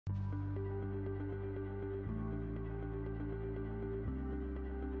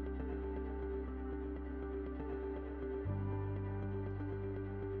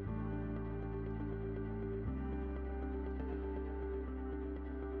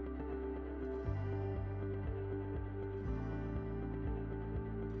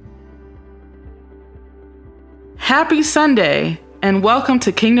Happy Sunday, and welcome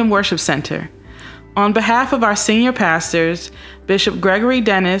to Kingdom Worship Center. On behalf of our senior pastors, Bishop Gregory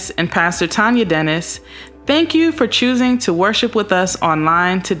Dennis and Pastor Tanya Dennis, thank you for choosing to worship with us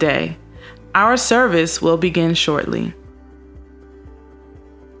online today. Our service will begin shortly.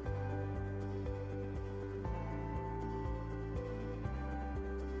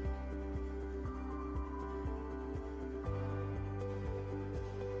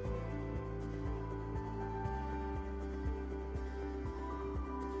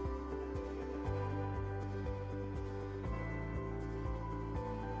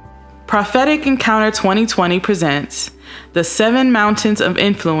 Prophetic Encounter 2020 presents The 7 Mountains of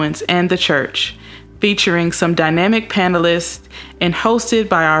Influence and the Church, featuring some dynamic panelists and hosted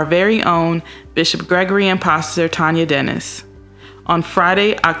by our very own Bishop Gregory and Pastor Tanya Dennis. On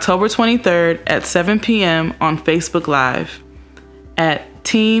Friday, October 23rd at 7 p.m. on Facebook Live at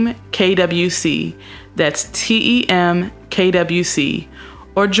Team KWC, that's TEM KWC,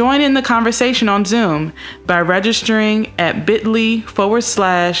 or join in the conversation on Zoom by registering at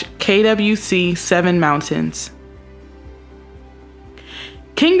bit.ly/KWC 7 Mountains.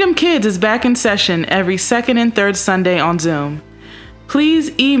 Kingdom Kids is back in session every second and third Sunday on Zoom.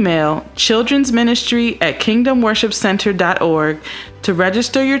 Please email childrensministry@kingdomworshipcenter.org to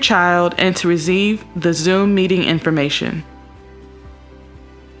register your child and to receive the Zoom meeting information.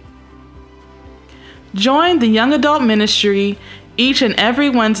 Join the Young Adult Ministry each and every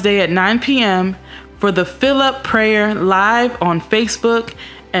Wednesday at 9 p.m. for the Fill Up Prayer live on Facebook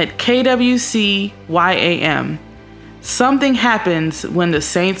at KWCYAM. Something happens when the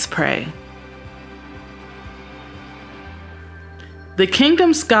saints pray. The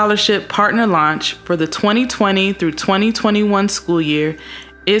Kingdom Scholarship Partner Launch for the 2020 through 2021 school year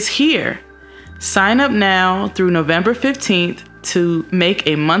is here. Sign up now through November 15th to make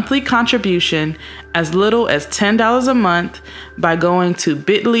a monthly contribution as little as $10 a month by going to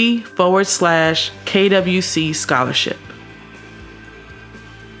bit.ly/KWC Scholarship.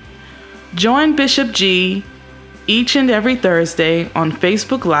 Join Bishop G each and every Thursday on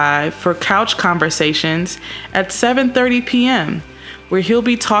Facebook Live for Couch Conversations at 7:30 p.m., where he'll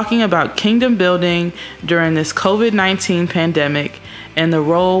be talking about kingdom building during this COVID-19 pandemic and the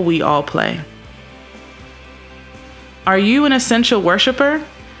role we all play. Are you an essential worshiper?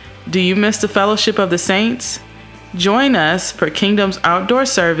 Do you miss the fellowship of the saints? Join us for Kingdom's outdoor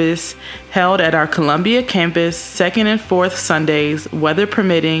service held at our Columbia campus second and fourth Sundays, weather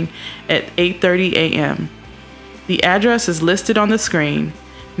permitting, at 8:30 a.m. The address is listed on the screen.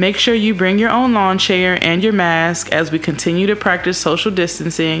 Make sure you bring your own lawn chair and your mask as we continue to practice social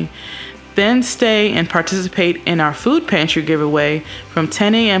distancing. Then stay and participate in our food pantry giveaway from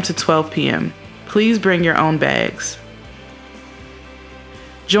 10 a.m. to 12 p.m. Please bring your own bags.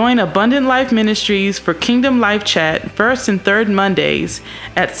 Join Abundant Life Ministries for Kingdom Life Chat first and third Mondays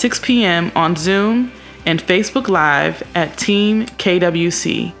at 6 p.m. on Zoom and Facebook Live at Team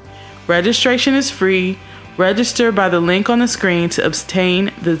KWC. Registration is free. Register by the link on the screen to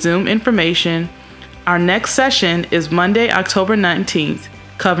obtain the Zoom information. Our next session is Monday, October 19th,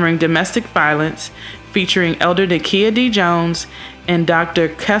 covering domestic violence, featuring Elder Nakia D. Jones and Dr.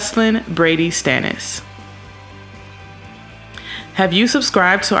 Keslin Brady Stannis. Have you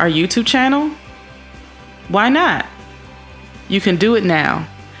subscribed to our YouTube channel? Why not? You can do it now.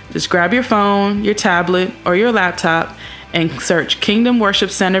 Just grab your phone, your tablet, or your laptop and search Kingdom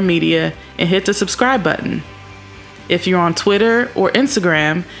Worship Center Media and hit the subscribe button. If you're on Twitter or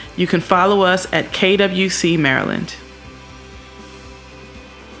Instagram, you can follow us at KWC Maryland.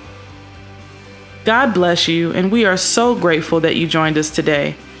 God bless you, and we are so grateful that you joined us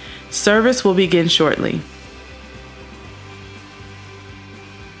today. Service will begin shortly.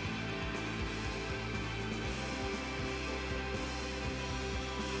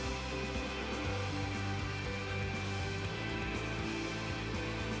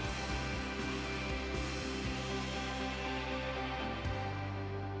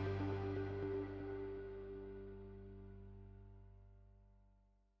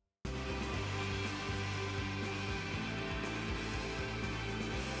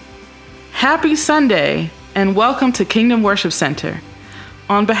 Happy Sunday, and welcome to Kingdom Worship Center.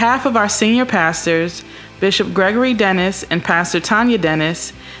 On behalf of our senior pastors, Bishop Gregory Dennis and Pastor Tanya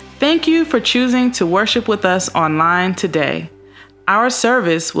Dennis, thank you for choosing to worship with us online today. Our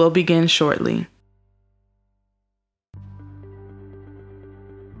service will begin shortly.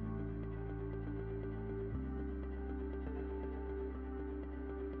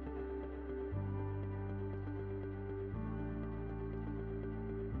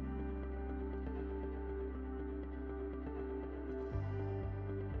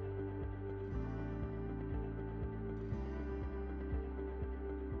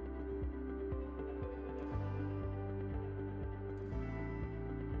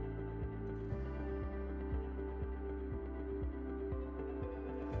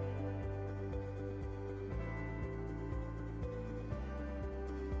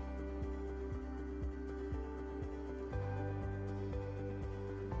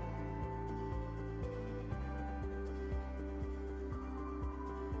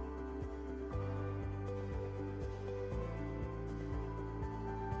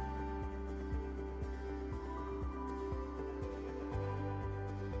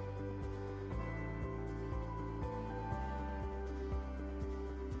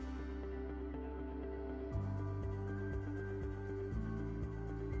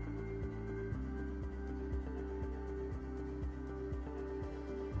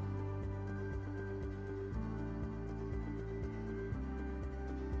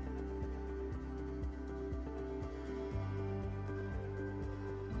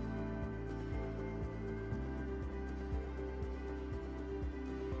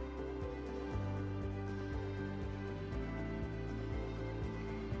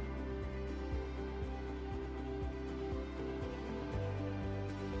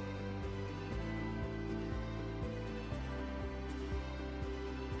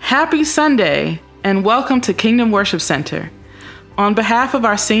 Happy Sunday, and welcome to Kingdom Worship Center. On behalf of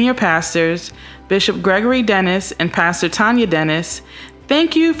our senior pastors, Bishop Gregory Dennis and Pastor Tanya Dennis,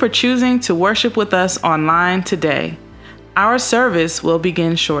 thank you for choosing to worship with us online today. Our service will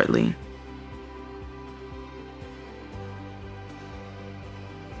begin shortly.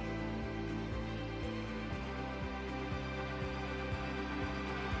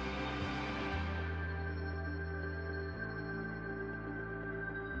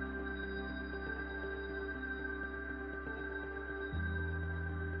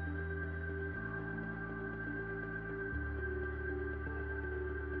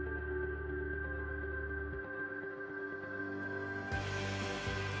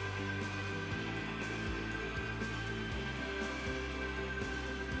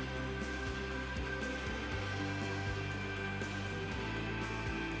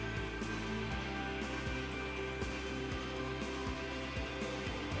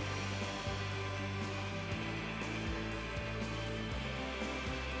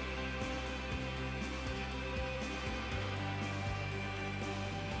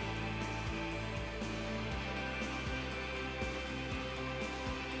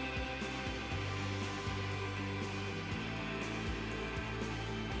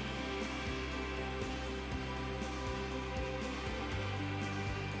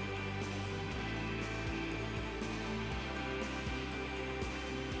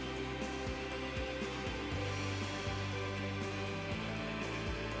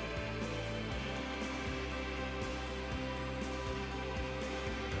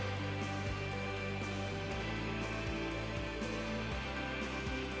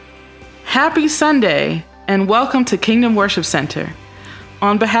 Happy Sunday, and welcome to Kingdom Worship Center.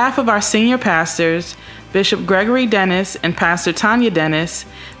 On behalf of our senior pastors, Bishop Gregory Dennis and Pastor Tanya Dennis,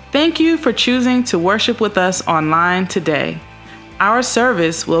 thank you for choosing to worship with us online today. Our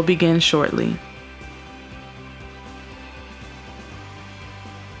service will begin shortly.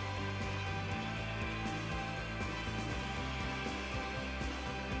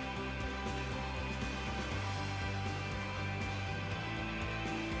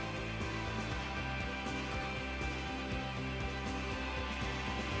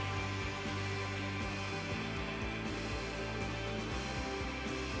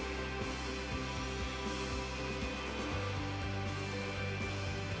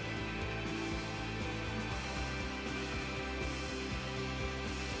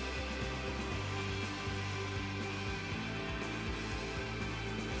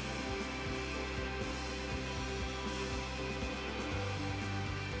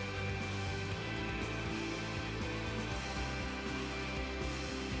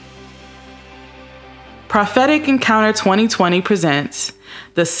 Prophetic Encounter 2020 presents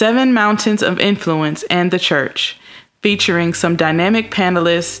The 7 Mountains of Influence and the Church, featuring some dynamic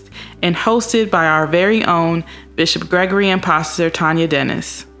panelists and hosted by our very own Bishop Gregory and Pastor Tanya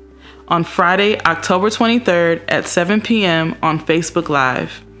Dennis. On Friday, October 23rd at 7 p.m. on Facebook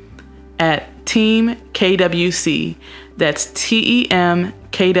Live at Team KWC, that's TEM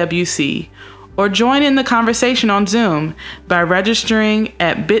KWC, or join in the conversation on Zoom by registering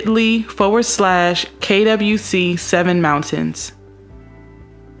at bit.ly/KWC 7 Mountains.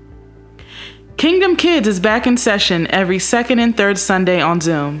 Kingdom Kids is back in session every second and third Sunday on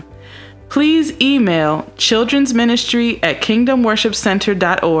Zoom. Please email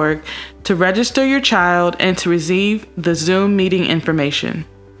childrensministry@kingdomworshipcenter.org to register your child and to receive the Zoom meeting information.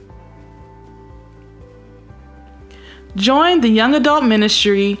 Join the Young Adult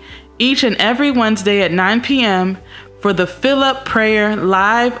Ministry each and every Wednesday at 9 p.m. for the Fill Up Prayer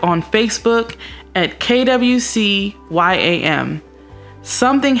live on Facebook at KWCYAM.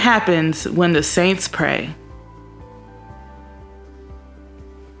 Something happens when the saints pray.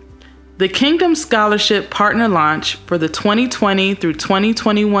 The Kingdom Scholarship Partner Launch for the 2020 through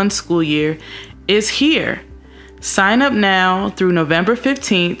 2021 school year is here. Sign up now through November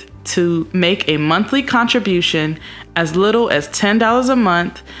 15th to make a monthly contribution as little as $10 a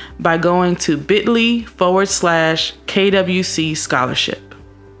month by going to bit.ly/KWC Scholarship.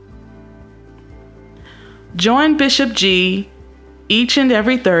 Join Bishop G each and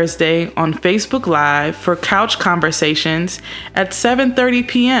every Thursday on Facebook Live for Couch Conversations at 7:30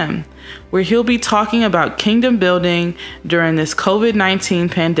 p.m., where he'll be talking about kingdom building during this COVID-19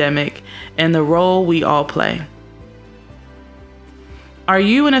 pandemic and the role we all play. Are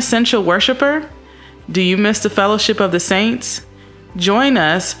you an essential worshiper? Do you miss the fellowship of the saints? Join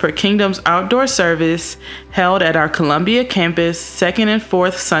us for Kingdom's outdoor service held at our Columbia campus second and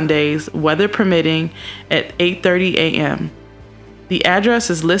fourth Sundays, weather permitting, at 8:30 a.m. The address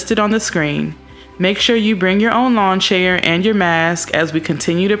is listed on the screen. Make sure you bring your own lawn chair and your mask as we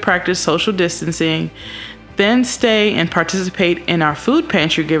continue to practice social distancing. Then stay and participate in our food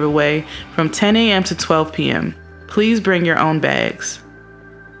pantry giveaway from 10 a.m. to 12 p.m. Please bring your own bags.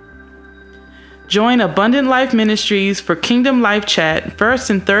 Join Abundant Life Ministries for Kingdom Life Chat first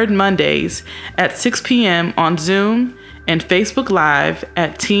and third Mondays at 6 p.m. on Zoom and Facebook Live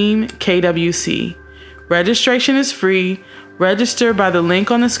at Team KWC. Registration is free. Register by the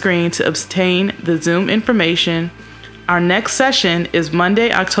link on the screen to obtain the Zoom information. Our next session is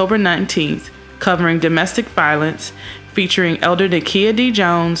Monday, October 19th, covering domestic violence, featuring Elder Nakia D.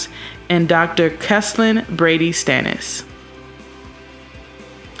 Jones and Dr. Keslin Brady Stannis.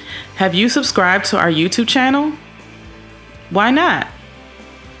 Have you subscribed to our YouTube channel? Why not?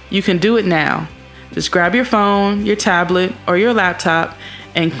 You can do it now. Just grab your phone, your tablet, or your laptop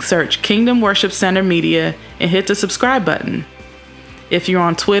and search Kingdom Worship Center Media and hit the subscribe button. If you're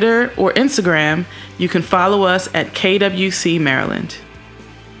on Twitter or Instagram, you can follow us at KWC Maryland.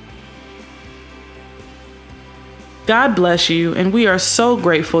 God bless you, and we are so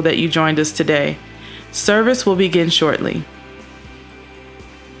grateful that you joined us today. Service will begin shortly.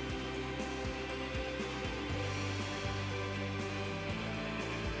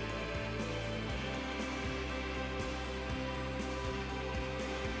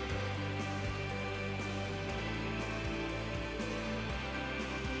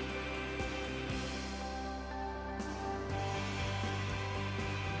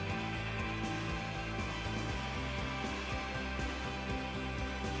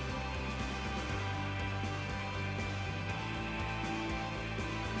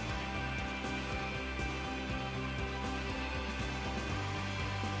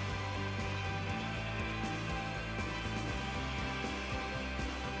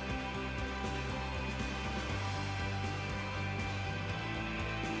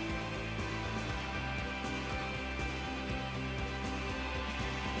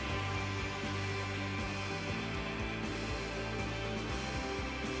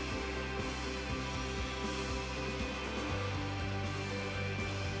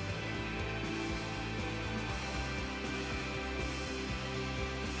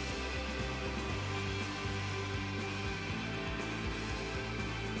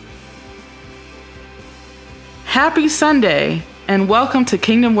 Happy Sunday, and welcome to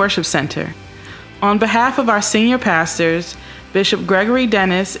Kingdom Worship Center. On behalf of our senior pastors, Bishop Gregory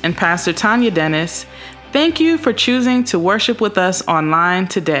Dennis and Pastor Tanya Dennis, thank you for choosing to worship with us online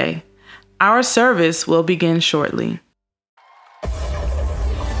today. Our service will begin shortly.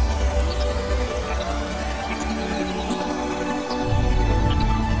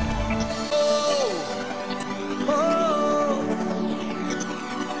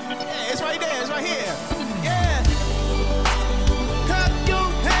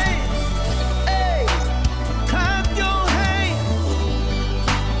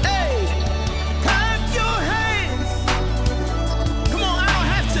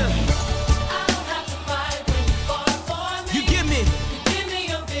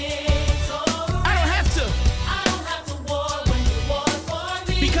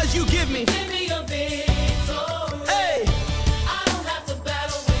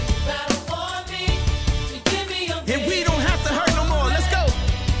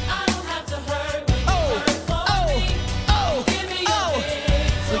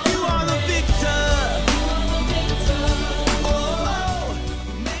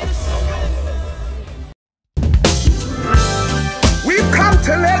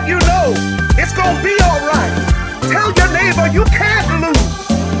 To let you know it's gonna be all right. Tell your neighbor you can't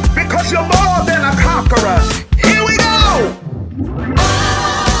lose because you're more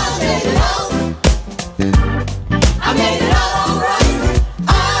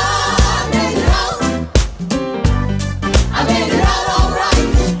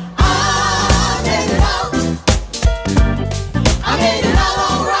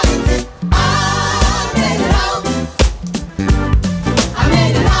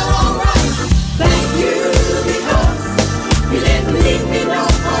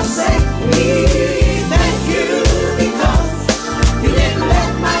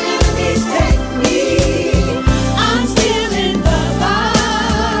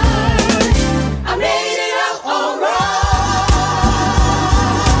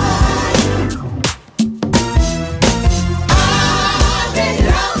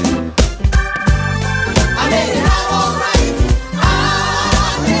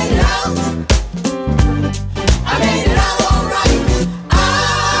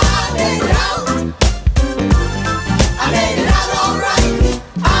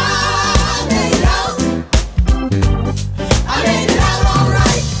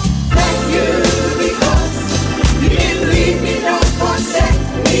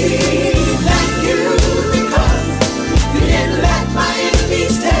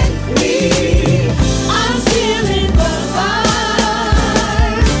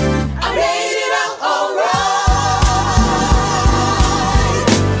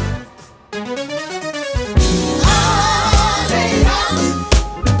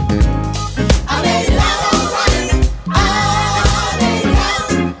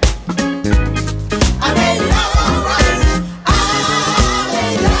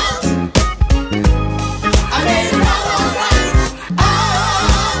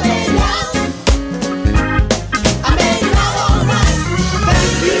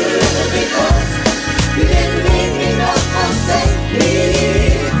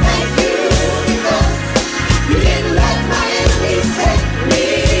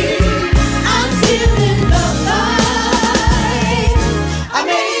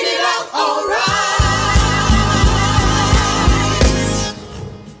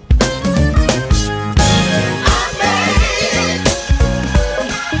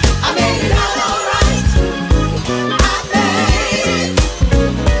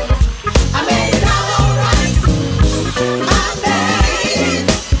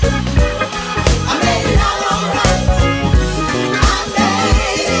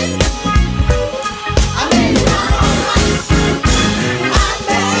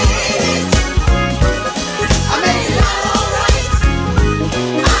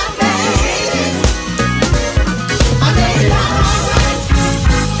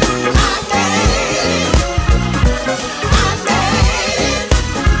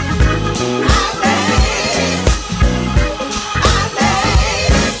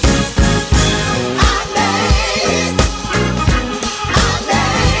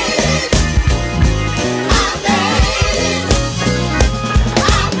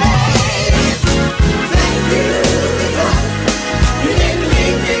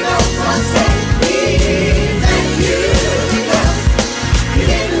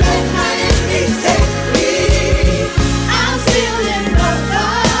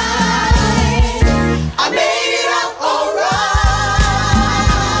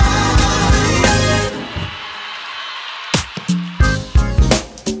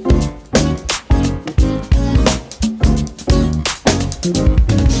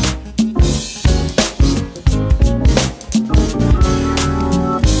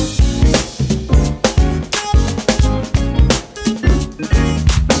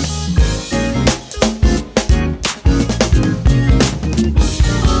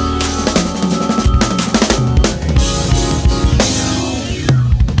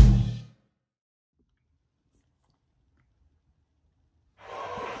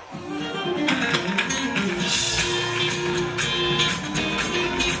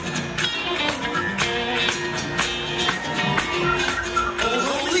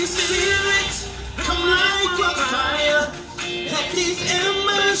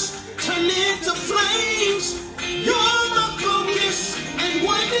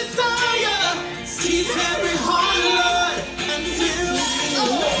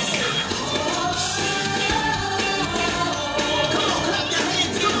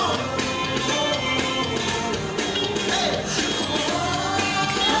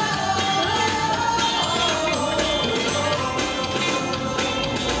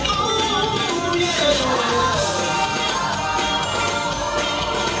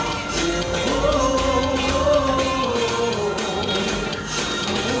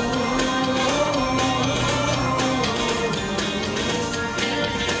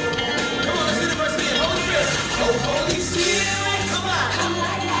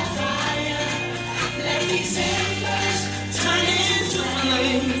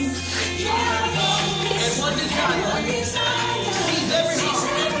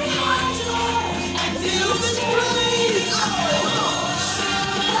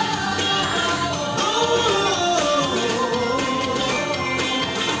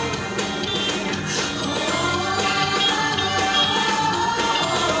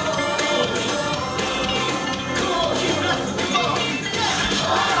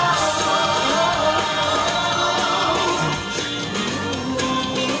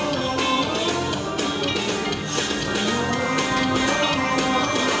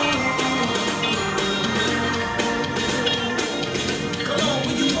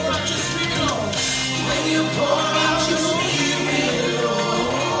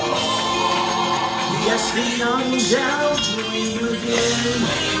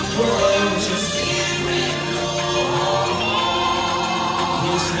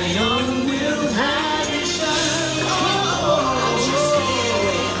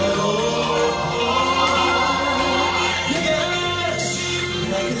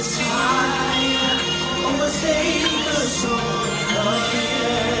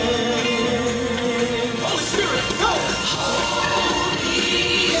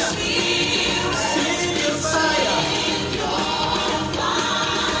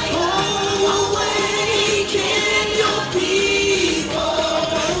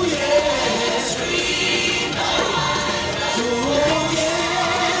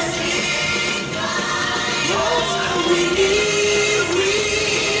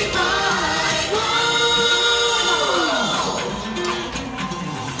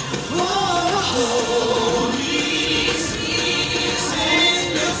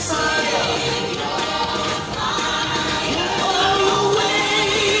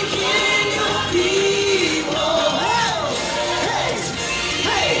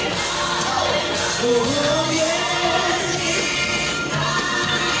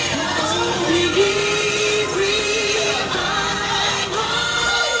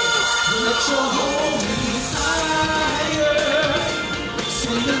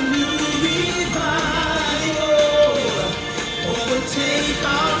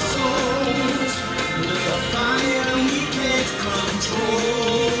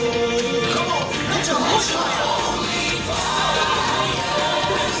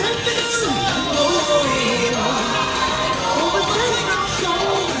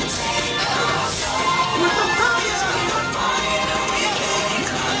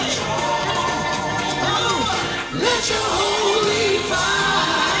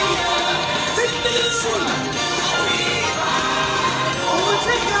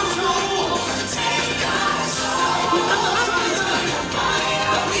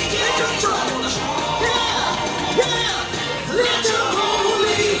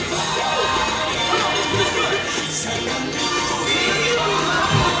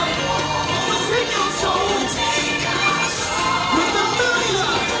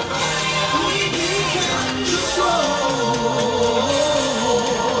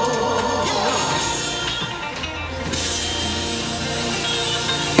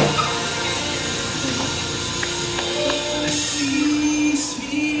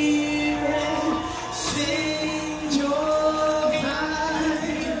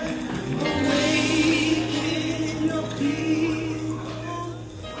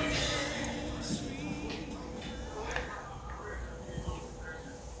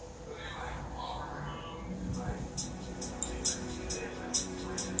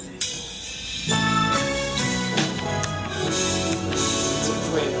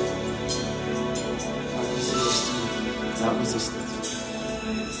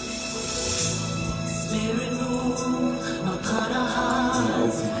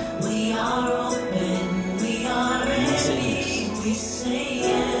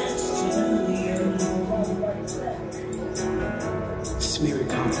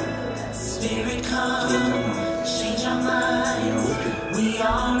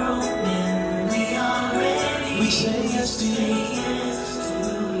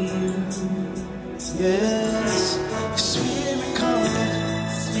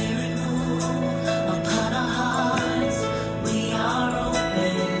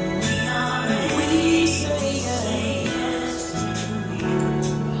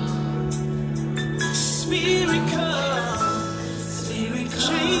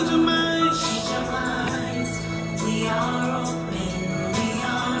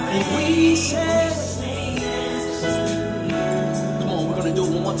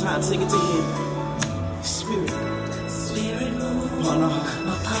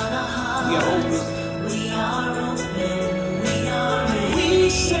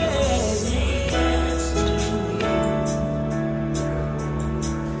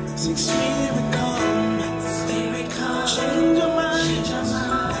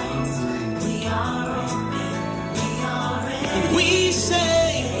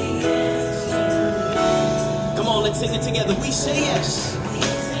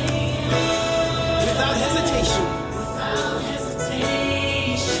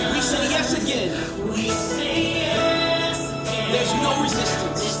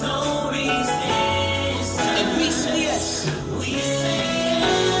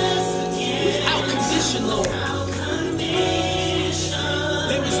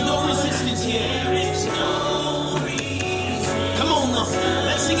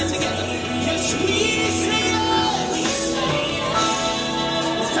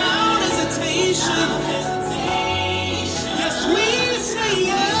Yes, we say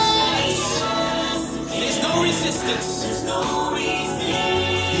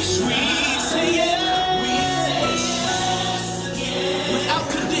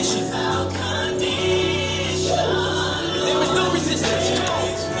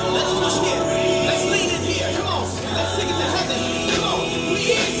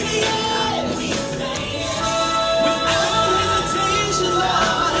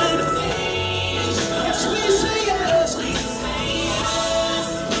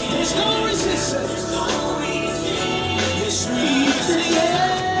is no resistance. Yes, we say yes.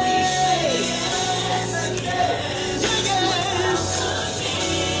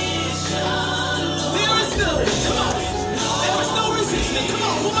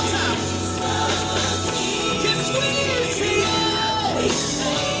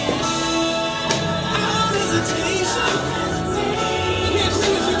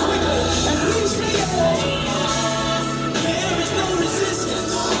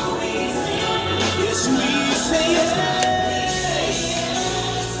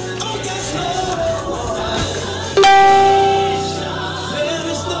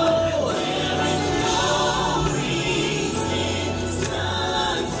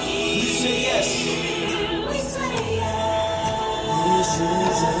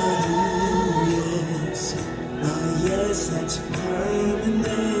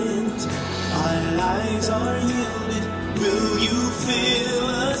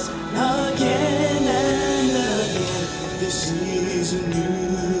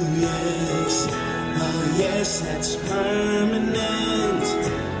 That's permanent.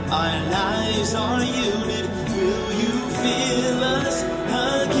 Our lives are yielded. Will you fill us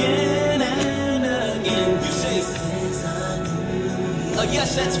again and again? You say, a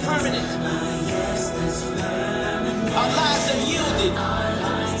yes that's permanent. Our lives are yielded.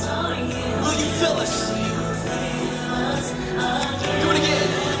 Will you fill us? Do it again.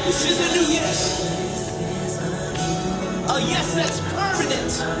 This is a new yes. A yes that's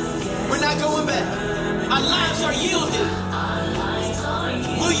permanent. We're not going back. Our lives are yielded.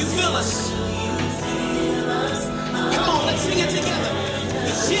 Will you fill us? Come on, let's sing it together.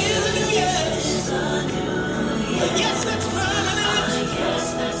 This is a new yes. A yes that's permanent.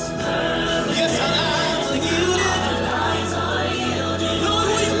 Yes, our lives are yielded. Lord,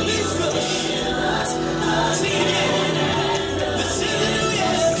 will you please fill us? Sing it again. This is a new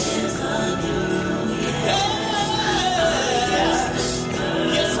yes.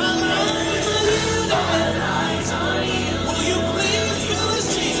 Yes, our lives are yielded. Will you please fill us,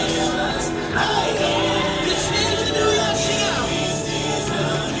 Jesus? Hey, this is a new yes. Sing out.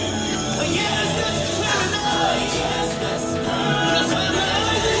 A yes that's permanent. Yes, our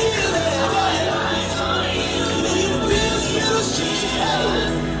lives are yielded. Will you please fill us,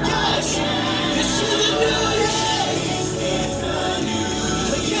 Jesus? Yes, this is a new yes.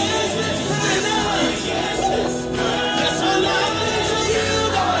 A yes that's permanent. Yes, our lives are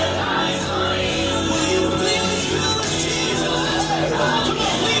yielded. Will you please fill us, Jesus? Come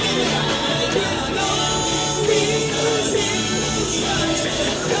on, lean in there. There's no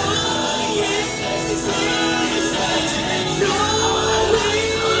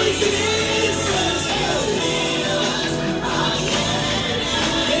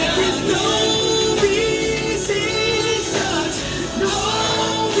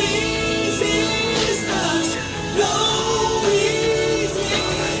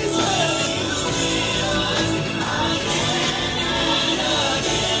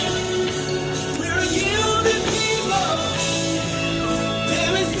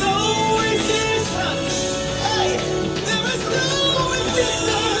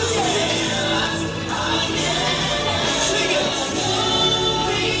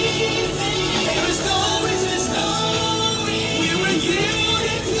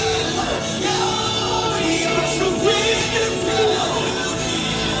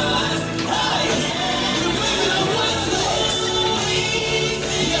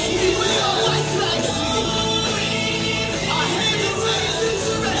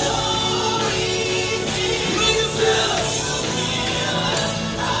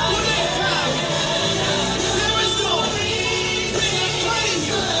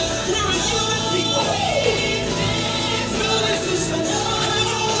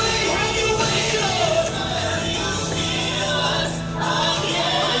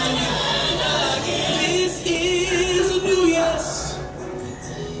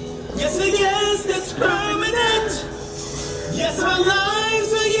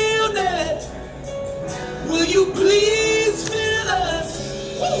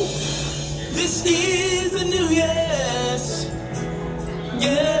This is a new yes.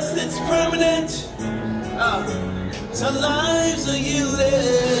 Yes, it's permanent. So our lives are yielded.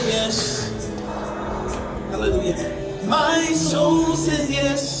 Yes. Hallelujah. My soul says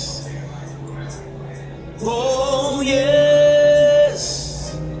yes. Oh,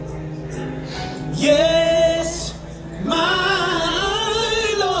 yes. Yes,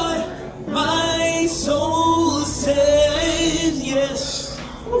 my Lord. My soul says yes.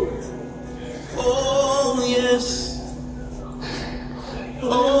 Oh, yes.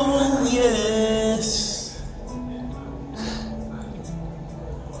 Oh, yes.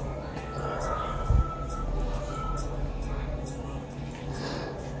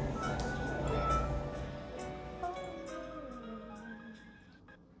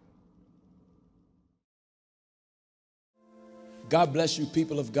 God bless you,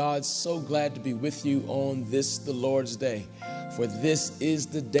 people of God. So glad to be with you on this, the Lord's Day. For this is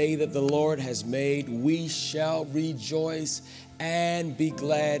the day that the Lord has made. We shall rejoice and be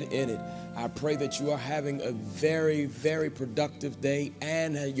glad in it. I pray that you are having a very, very productive day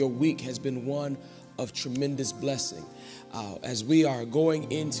and your week has been one of tremendous blessing. As we are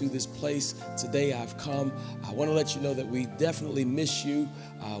going into this place today, I want to let you know that we definitely miss you.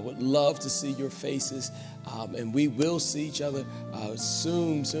 Would love to see your faces, and we will see each other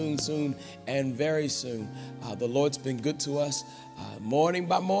soon, and very soon. The Lord's been good to us. Morning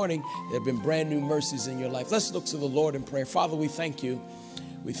by morning, there have been brand new mercies in your life. Let's look to the Lord in prayer. Father, we thank you.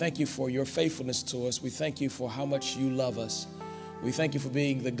 We thank you for your faithfulness to us. We thank you for how much you love us. We thank you for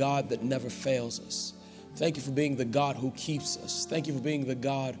being the God that never fails us. Thank you for being the God who keeps us. Thank you for being the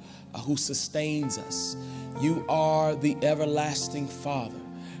God who sustains us. You are the everlasting Father.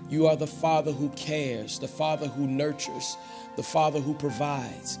 You are the Father who cares, the Father who nurtures, the Father who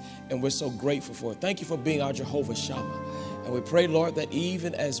provides. And we're so grateful for it. Thank you for being our Jehovah Shammah. And we pray, Lord, that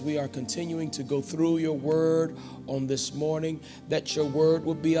even as we are continuing to go through your word on this morning, that your word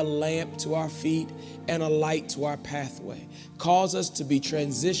will be a lamp to our feet and a light to our pathway. Cause us to be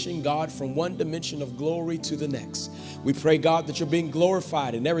transitioning, God, from one dimension of glory to the next. We pray, God, that you're being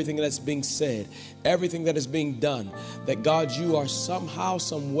glorified in everything that's being said, everything that is being done, that, God, you are somehow,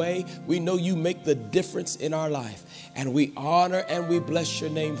 some way, we know you make the difference in our life. And we honor and we bless your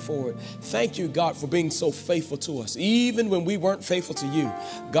name for it. Thank you, God, for being so faithful to us. Even when we weren't faithful to you,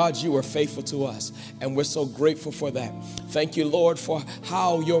 God, you were faithful to us. And we're so grateful for that. Thank you, Lord, for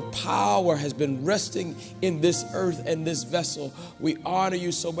how your power has been resting in this earth and this vessel. We honor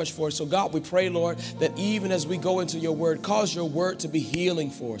you so much for it. So, God, we pray, Lord, that even as we go into your word, cause your word to be healing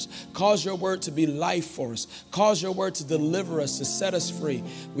for us. Cause your word to be life for us. Cause your word to deliver us, to set us free.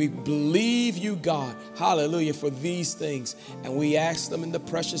 We believe you, God, hallelujah, for these things, and we ask them in the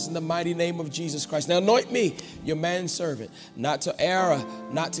precious and the mighty name of Jesus Christ. Now anoint me, your manservant, not to err,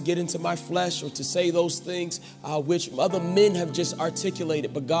 not to get into my flesh or to say those things which other men have just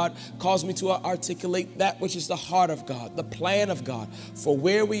articulated, but God, cause me to articulate that which is the heart of God, the plan of God for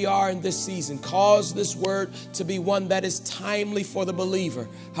where we are in this season. Cause this word to be one that is timely for the believer,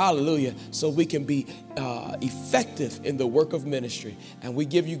 hallelujah, so we can be effective in the work of ministry. And we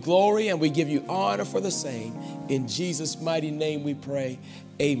give you glory and we give you honor for the same. In Jesus' mighty name we pray.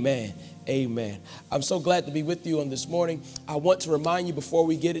 Amen. Amen. I'm so glad to be with you on this morning. I want to remind you before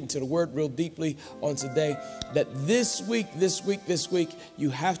we get into the word real deeply on today that this week, you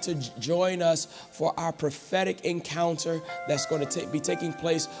have to join us for our prophetic encounter that's going to be taking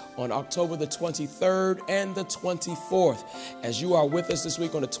place on October the 23rd and the 24th. As you are with us this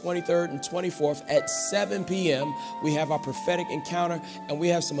week on the 23rd and 24th at 7 p.m., we have our prophetic encounter, and we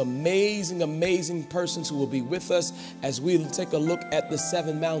have some amazing persons who will be with us as we take a look at the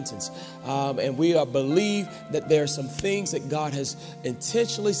 7 mountains. And we believe that there are some things that God has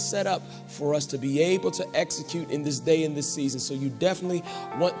intentionally set up for us to be able to execute in this day and this season. So you definitely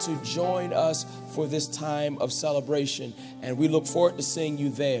want to join us for this time of celebration, and we look forward to seeing you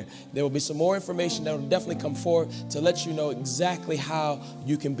there. There will be some more information that will definitely come forward to let you know exactly how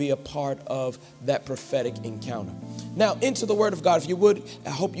you can be a part of that prophetic encounter. Now, into the Word of God, if you would,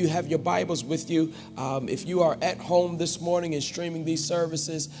 I hope you have your Bibles with you. If you are at home this morning and streaming these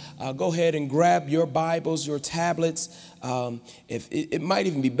services, go ahead and grab your Bibles, your tablets. It might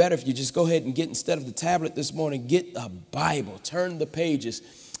even be better if you just go ahead and get, instead of the tablet this morning, get a Bible. Turn the pages.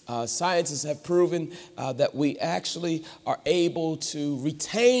 Scientists have proven that we actually are able to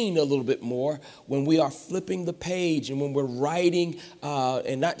retain a little bit more when we are flipping the page and when we're writing,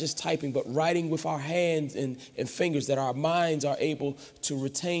 and not just typing, but writing with our hands and fingers, that our minds are able to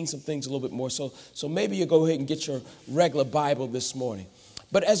retain some things a little bit more. So maybe you go ahead and get your regular Bible this morning.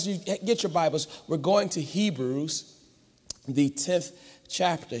 But as you get your Bibles, we're going to Hebrews, the 10th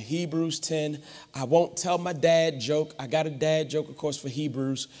chapter, Hebrews 10. I won't tell my dad joke. I got a dad joke, of course, for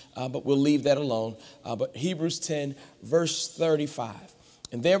Hebrews, but we'll leave that alone. But Hebrews 10, verse 35.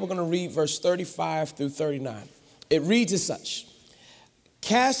 And there we're going to read verse 35 through 39. It reads as such: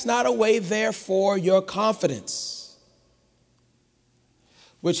 Cast not away, therefore, your confidence,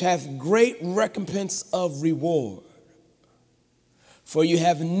 which hath great recompense of reward. For you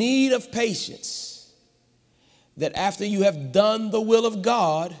have need of patience, that after you have done the will of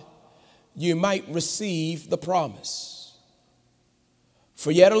God, you might receive the promise.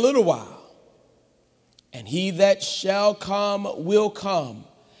 For yet a little while, and he that shall come,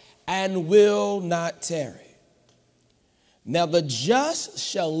 and will not tarry. Now the just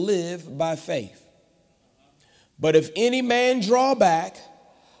shall live by faith. But if any man draw back,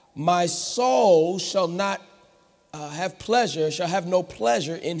 my soul shall not have pleasure, shall have no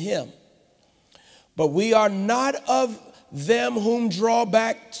pleasure in him. But we are not of them whom draw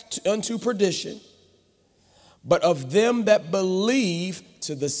back unto perdition, but of them that believe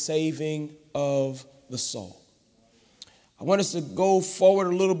to the saving of the soul. I want us to go forward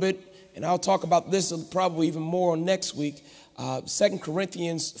a little bit, and I'll talk about this probably even more next week. 2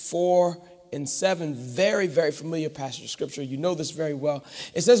 Corinthians 4:7, very, very familiar passage of scripture. You know this very well.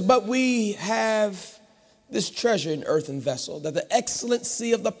 It says, but we have this treasure in earthen vessel, that the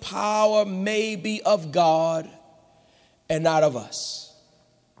excellency of the power may be of God and not of us.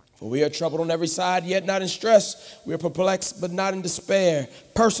 For we are troubled on every side, yet not in stress. We are perplexed, but not in despair.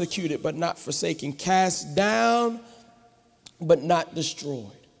 Persecuted, but not forsaken. Cast down, but not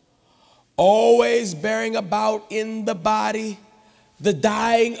destroyed. Always bearing about in the body the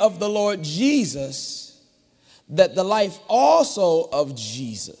dying of the Lord Jesus, that the life also of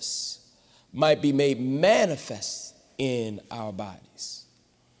Jesus might be made manifest in our bodies.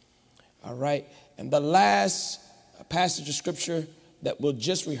 All right. And the last passage of scripture that we'll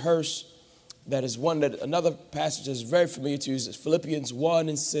just rehearse, that is one that another passage is very familiar to you, is Philippians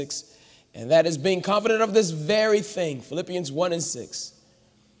 1:6. And that is being confident of this very thing, Philippians 1:6,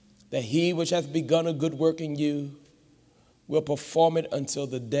 that he which hath begun a good work in you will perform it until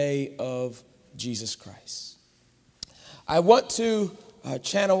the day of Jesus Christ. I want to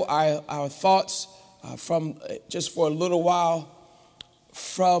channel our thoughts from just for a little while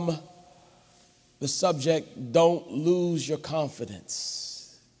from the subject, don't lose your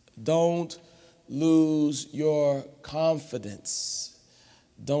confidence. Don't lose your confidence.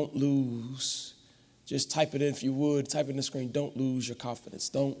 Don't lose. Just type it in if you would. Type it in the screen. Don't lose your confidence.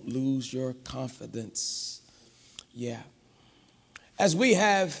 Don't lose your confidence. Yeah. As we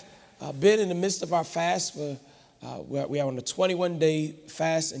have been in the midst of our fast for we are on a 21-day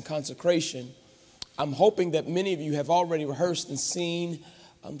fast and consecration, I'm hoping that many of you have already rehearsed and seen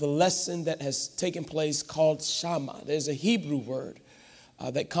the lesson that has taken place called Shama. There's a Hebrew word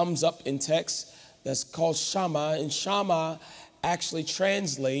that comes up in text that's called Shama, and Shama actually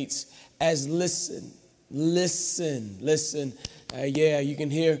translates as listen, listen, listen. Yeah, you can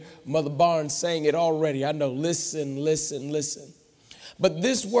hear Mother Barnes saying it already. I know, listen, listen, listen. But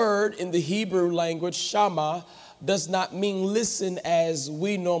this word in the Hebrew language, Shama, does not mean listen as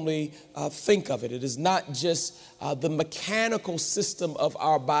we normally think of it. It is not just the mechanical system of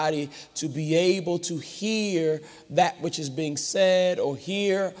our body to be able to hear that which is being said or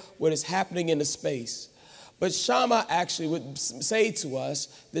hear what is happening in the space. But Shama actually would say to us,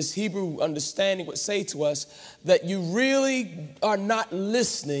 this Hebrew understanding would say to us that you really are not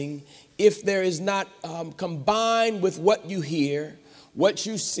listening if there is not combined with what you hear, what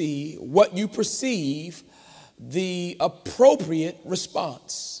you see, what you perceive, the appropriate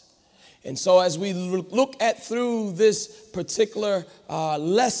response. And so as we look at through this particular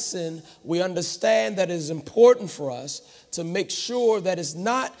lesson, we understand that it is important for us to make sure that it's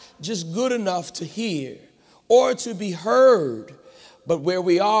not just good enough to hear or to be heard, but where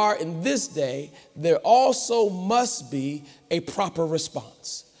we are in this day, there also must be a proper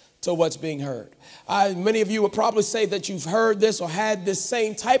response to what's being heard. Many of you will probably say that you've heard this or had this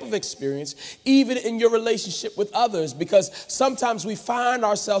same type of experience, even in your relationship with others, because sometimes we find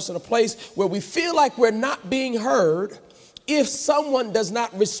ourselves in a place where we feel like we're not being heard if someone does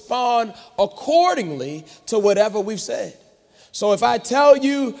not respond accordingly to whatever we've said. So if I tell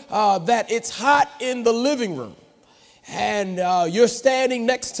you that it's hot in the living room and you're standing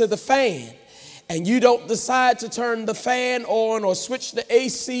next to the fan, and you don't decide to turn the fan on or switch the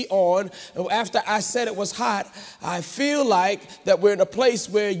AC on after I said it was hot, I feel like that we're in a place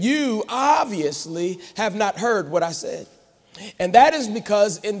where you obviously have not heard what I said. And that is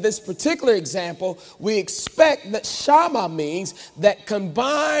because in this particular example, we expect that Shama means that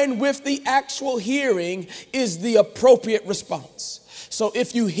combined with the actual hearing is the appropriate response. So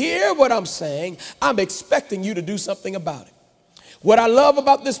if you hear what I'm saying, I'm expecting you to do something about it. What I love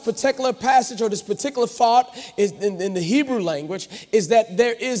about this particular passage or this particular thought is in the Hebrew language is that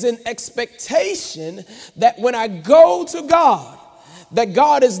there is an expectation that when I go to God, that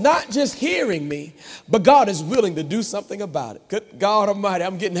God is not just hearing me, but God is willing to do something about it. Good God Almighty,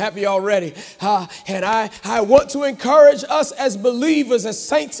 I'm getting happy already. And I want to encourage us as believers, as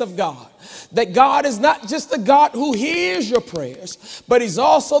saints of God, That God is not just the God who hears your prayers, but he's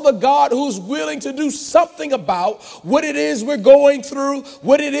also the God who's willing to do something about what it is we're going through,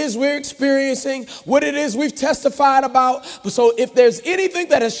 what it is we're experiencing, what it is we've testified about. So if there's anything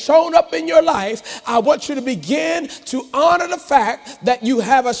that has shown up in your life, I want you to begin to honor the fact that you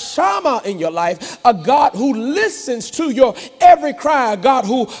have a Shammah in your life, a God who listens to your every cry, a God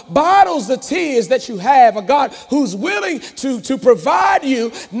who bottles the tears that you have, a God who's willing to provide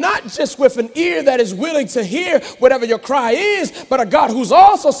you not just with an ear that is willing to hear whatever your cry is, but a God who's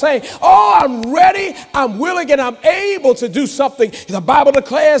also saying, oh, I'm ready, I'm willing, and I'm able to do something. The Bible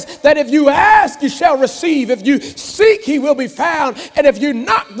declares that if you ask, you shall receive. If you seek, he will be found. And if you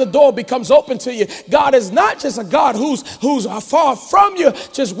knock, the door becomes open to you. God is not just a God who's far from you,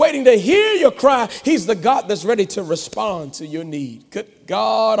 just waiting to hear your cry. He's the God that's ready to respond to your need. Good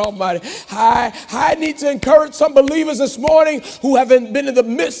God Almighty. I need to encourage some believers this morning who have been in the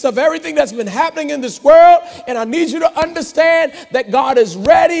midst of everything that's been happening in this world. And I need you to understand that God is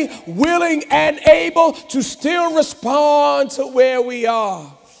ready, willing, and able to still respond to where we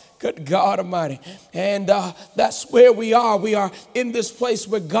are. Good God Almighty. And that's where we are. We are in this place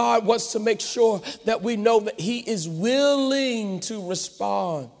where God wants to make sure that we know that he is willing to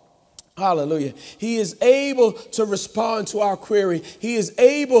respond. Hallelujah. He is able to respond to our query. He is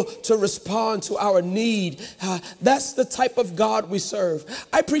able to respond to our need. That's the type of God we serve.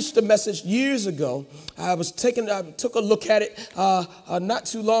 I preached a message years ago. I took a look at it not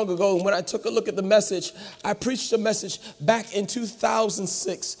too long ago. And when I took a look at the message, I preached a message back in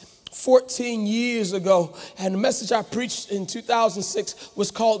 2006. 14 years ago, and the message I preached in 2006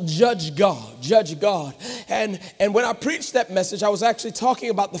 was called Judge God, Judge God. And when I preached that message, I was actually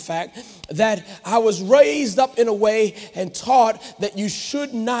talking about the fact that I was raised up in a way and taught that you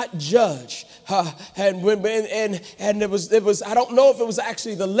should not judge. And it was I don't know if it was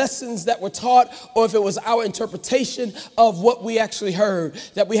actually the lessons that were taught or if it was our interpretation of what we actually heard,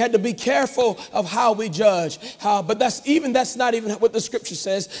 that we had to be careful of how we judge. But that's not even what the scripture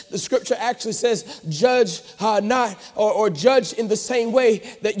says. The scripture actually says judge not or judge in the same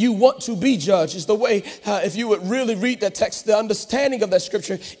way that you want to be judged. Is the way, if you would really read that text, the understanding of that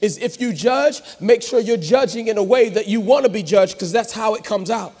scripture is if you judge, make sure you're judging in a way that you want to be judged, because that's how it comes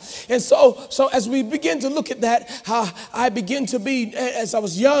out. And so as we begin to look at that, I begin to be, as I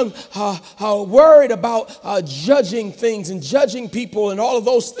was young, worried about judging things and judging people and all of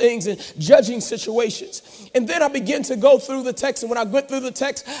those things and judging situations. And then I began to go through the text. And when I went through the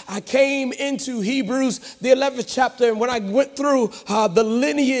text, I came into Hebrews, the 11th chapter. And when I went through the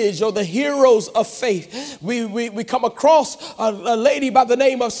lineage or the heroes of faith, we come across a lady by the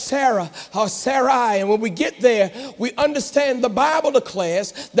name of Sarah, Sarai. And when we get there, we understand the Bible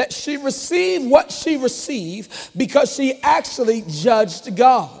declares that she received what she received because she actually judged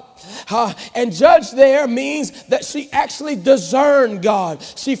God. And judge there means that she actually discerned God.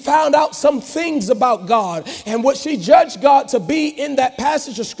 She found out some things about God. And what she judged God to be in that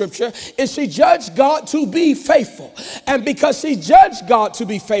passage of scripture is she judged God to be faithful. And because she judged God to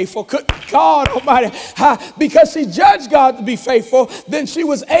be faithful, God Almighty, because she judged God to be faithful, then she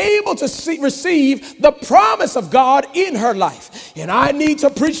was able to receive the promise of God in her life. And I need to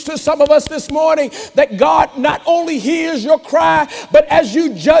preach to some of us this morning that God not only hears your cry, but as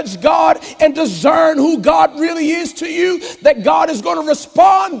you judge God and discern who God really is to you, that God is going to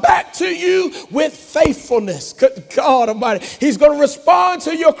respond back to you with faithfulness. Good God Almighty. He's going to respond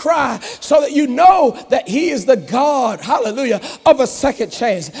to your cry so that you know that he is the God, hallelujah, of a second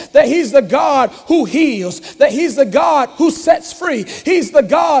chance, that he's the God who heals, that he's the God who sets free, he's the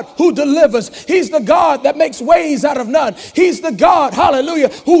God who delivers, he's the God that makes ways out of none, he's the God, hallelujah,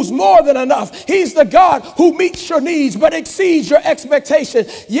 who's more than enough, he's the God who meets your needs but exceeds your expectation.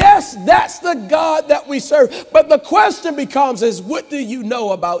 Yes, that's the God that we serve. But the question becomes is, what do you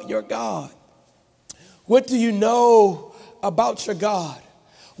know about your God? What do you know about your God?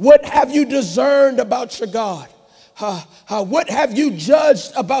 What have you discerned about your God? What have you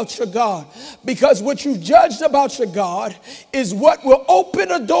judged about your God? Because what you've judged about your God is what will open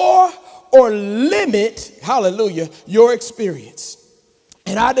a door or limit, hallelujah, your experience.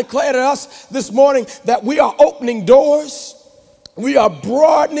 And I declare to us this morning that we are opening doors. We are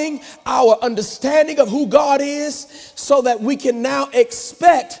broadening our understanding of who God is so that we can now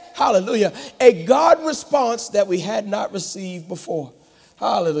expect, hallelujah, a God response that we had not received before.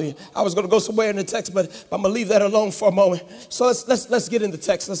 Hallelujah. I was going to go somewhere in the text, but I'm going to leave that alone for a moment. So let's get in the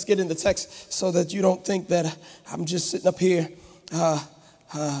text. Let's get in the text so that you don't think that I'm just sitting up here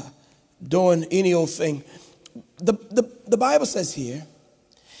doing any old thing. The Bible says here,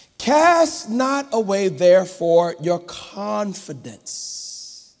 cast not away, therefore, your confidence.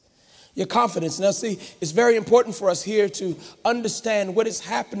 Your confidence. Now, see, it's very important for us here to understand what is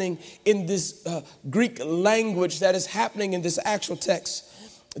happening in this Greek language that is happening in this actual text.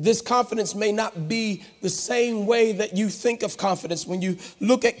 This confidence may not be the same way that you think of confidence. When you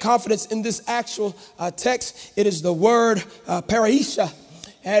look at confidence in this actual text, it is the word paraisha.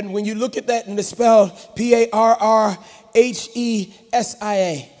 And when you look at that, and it's spelled Parrhesia.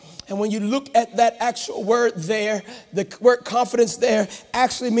 And when you look at that actual word there, the word confidence there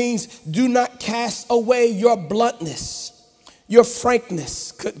actually means do not cast away your bluntness, your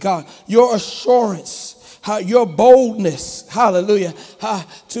frankness, good God, your assurance, your boldness, hallelujah,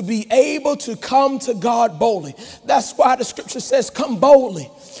 to be able to come to God boldly. That's why the scripture says, come boldly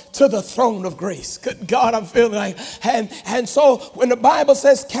to the throne of grace. Good God, I'm feeling like, and so when the Bible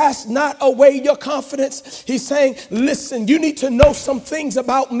says cast not away your confidence, he's saying, listen, you need to know some things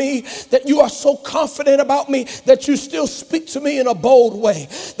about me, that you are so confident about me that you still speak to me in a bold way,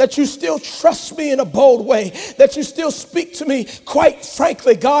 that you still trust me in a bold way, that you still speak to me quite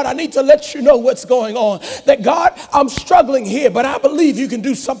frankly. God, I need to let you know what's going on, that God, I'm struggling here, but I believe you can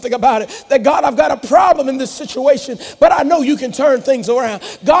do something about it, that God, I've got a problem in this situation, but I know you can turn things around.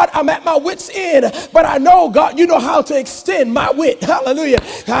 God, I'm at my wit's end, but I know, God, you know how to extend my wit. Hallelujah.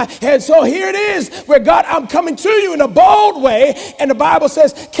 And so here it is where, God, I'm coming to you in a bold way. And the Bible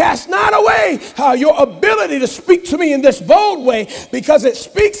says, cast not away your ability to speak to me in this bold way, because it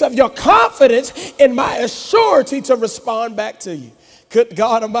speaks of your confidence in my assurity to respond back to you. Good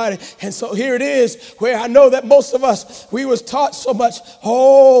God Almighty. And so here it is where I know that most of us, we was taught so much,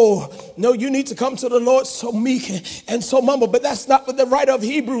 oh, no, you need to come to the Lord so meek and so humble. But that's not what the writer of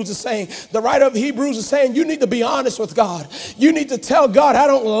Hebrews is saying. The writer of Hebrews is saying you need to be honest with God. You need to tell God, I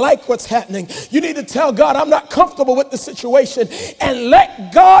don't like what's happening. You need to tell God, I'm not comfortable with the situation, and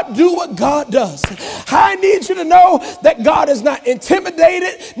let God do what God does. I need you to know that God is not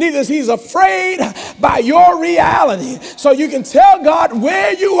intimidated, neither is he afraid by your reality. So you can tell God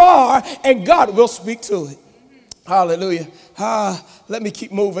where you are, and God will speak to it. Hallelujah. Let me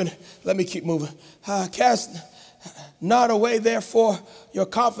keep moving. Let me keep moving. Cast not away, therefore, your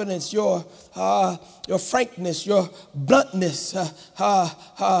confidence, your frankness, your bluntness.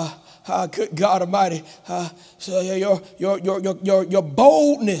 Good God Almighty. So your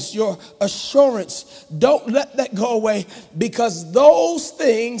boldness, your assurance. Don't let that go away, because those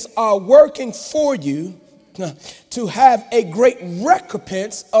things are working for you to have a great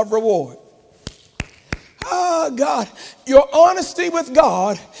recompense of reward. God, your honesty with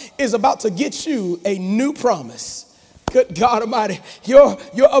God is about to get you a new promise. Good God Almighty. Your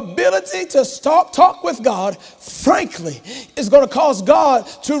ability to talk with God, frankly, is going to cause God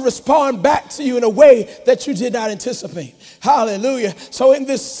to respond back to you in a way that you did not anticipate. Hallelujah. So in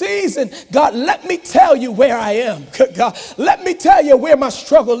this season, God, let me tell you where I am. Good God, let me tell you where my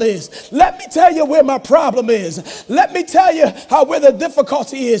struggle is. Let me tell you where my problem is. Let me tell you where the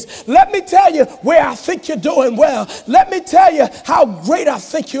difficulty is. Let me tell you where I think you're doing well. Let me tell you how great I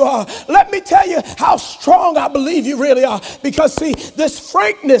think you are. Let me tell you how strong I believe you really are. Because see, this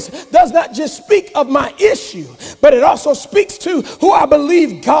frankness does not just speak of my issue, but it also speaks to who I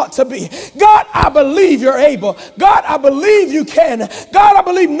believe God to be. God, I believe you're able. God, I believe you can. God, I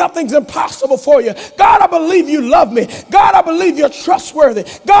believe nothing's impossible for you. God, I believe you love me. God, I believe you're trustworthy.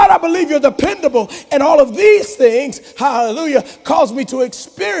 God, I believe you're dependable. And all of these things, hallelujah, cause me to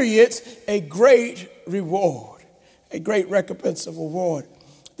experience a great reward, a great recompense of reward.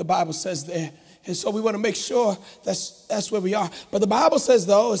 The Bible says there. And so we want to make sure that's where we are. But the Bible says,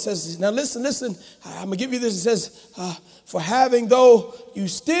 though, it says, now listen, I'm going to give you this. It says, for having, though you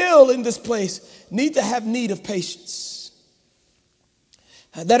still in this place, need to have need of patience.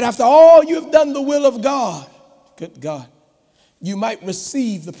 That after all you've done the will of God, good God, you might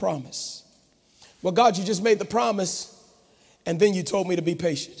receive the promise. Well, God, you just made the promise, and then you told me to be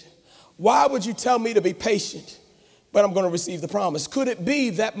patient. Why would you tell me to be patient, but I'm going to receive the promise? Could it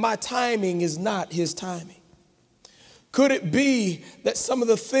be that my timing is not his timing? Could it be that some of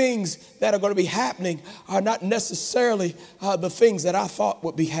the things that are going to be happening are not necessarily the things that I thought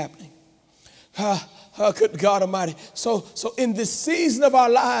would be happening? Good God Almighty. So in this season of our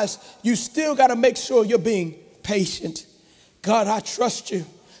lives, you still got to make sure you're being patient. God, I trust you.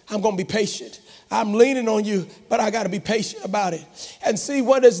 I'm going to be patient. I'm leaning on you, but I got to be patient about it. And see,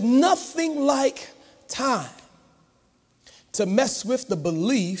 what is nothing like time to mess with the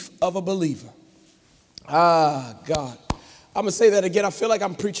belief of a believer. God. I'm going to say that again. I feel like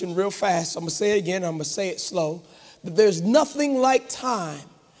I'm preaching real fast. I'm going to say it again. I'm going to say it slow. But there's nothing like time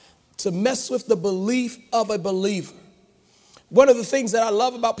to mess with the belief of a believer. One of the things that I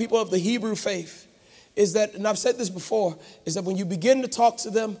love about people of the Hebrew faith is that, and I've said this before, is that when you begin to talk to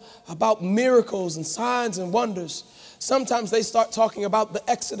them about miracles and signs and wonders, sometimes they start talking about the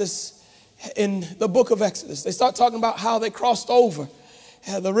Exodus in the book of Exodus. They start talking about how they crossed over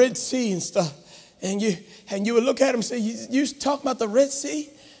the Red Sea and stuff. And you would look at them and say, you talking about the Red Sea?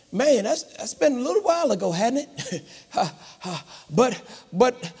 Man, that's been a little while ago, hadn't it?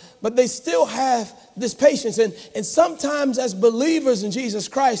 But they still have this patience. And sometimes as believers in Jesus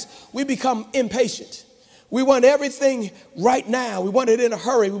Christ, we become impatient. We want everything right now. We want it in a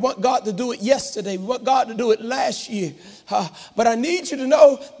hurry. We want God to do it yesterday. We want God to do it last year. But I need you to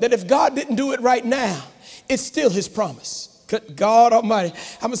know that if God didn't do it right now, it's still his promise. Good God Almighty.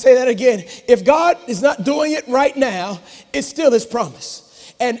 I'm going to say that again. If God is not doing it right now, it's still his promise.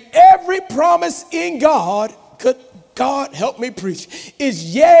 And every promise in God, could God help me preach,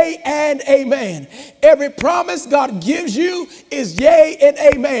 is yea and amen. Every promise God gives you is yea and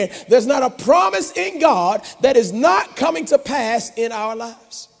amen. There's not a promise in God that is not coming to pass in our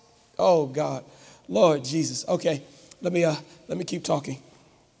lives. Oh God, Lord Jesus. Okay, let me keep talking.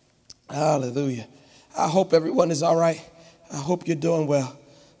 Hallelujah. I hope everyone is all right. I hope you're doing well.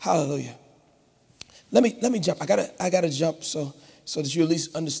 Hallelujah. Let me jump. I gotta jump so that you at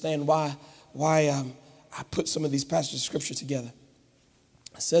least understand why I put some of these passages of scripture together.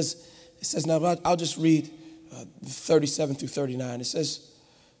 It says now, I'll just read 37 through 39. It says,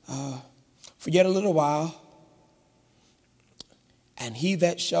 for yet a little while, and he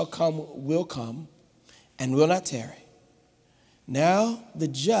that shall come will come and will not tarry. Now the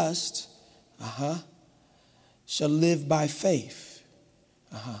just, shall live by faith.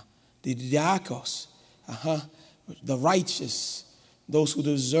 The diakos, the righteous, those who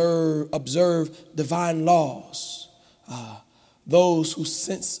observe divine laws, those who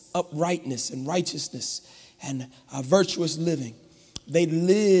sense uprightness and righteousness and virtuous living. They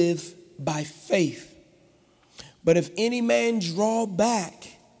live by faith. But if any man draw back,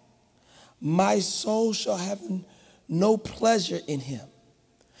 my soul shall have no pleasure in him.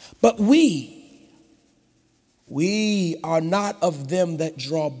 But we are not of them that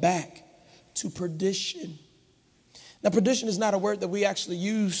draw back to perdition. Now, perdition is not a word that we actually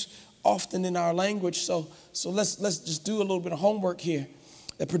use often in our language, so let's just do a little bit of homework here.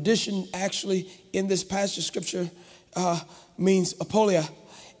 The perdition actually in this passage of scripture means apolia,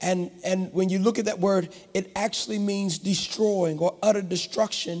 and when you look at that word, it actually means destroying or utter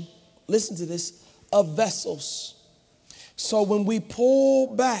destruction. Listen to this, of vessels. So when we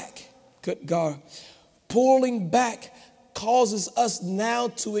pull back, good God, pulling back causes us now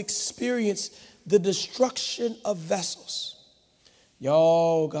to experience the destruction of vessels.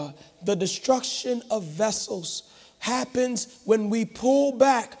 Yo, God, the destruction of vessels happens when we pull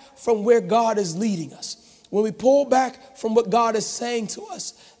back from where God is leading us. When we pull back from what God is saying to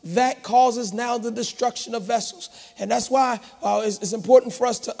us, that causes now the destruction of vessels. And that's why it's important for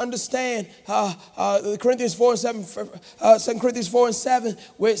us to understand Corinthians 4 and 7, 2 Corinthians 4 and 7,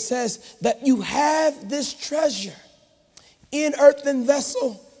 where it says that you have this treasure in earthen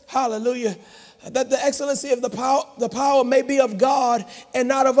vessel. Hallelujah. That the excellency of the power may be of God and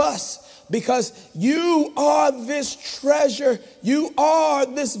not of us. Because you are this treasure, you are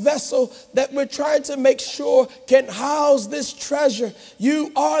this vessel that we're trying to make sure can house this treasure.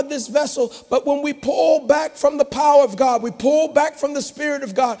 You are this vessel. But when we pull back from the power of God, we pull back from the Spirit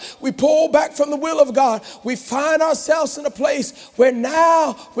of God, we pull back from the will of God, we find ourselves in a place where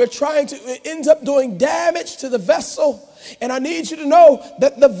now we're trying to end up doing damage to the vessel. And I need you to know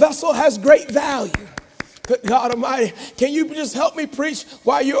that the vessel has great value. Good God Almighty, can you just help me preach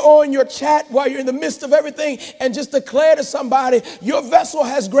while you're on your chat, while you're in the midst of everything, and just declare to somebody, your vessel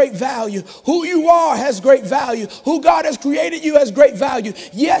has great value. Who you are has great value. Who God has created you has great value.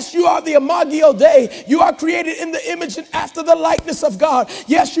 Yes, you are the Imagio Dei. You are created in the image and after the likeness of God.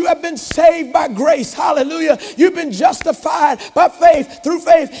 Yes, you have been saved by grace. Hallelujah. You've been justified by faith, through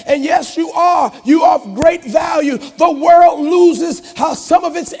faith. And yes, you are of great value. The world loses some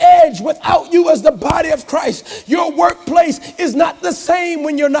of its edge without you as the body of Christ. Your workplace is not the same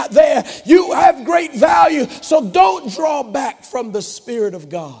when you're not there. You have great value. So don't draw back from the Spirit of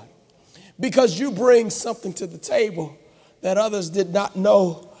God, because you bring something to the table that others did not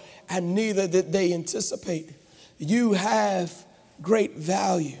know and neither did they anticipate. You have great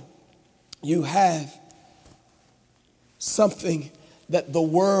value. You have something that the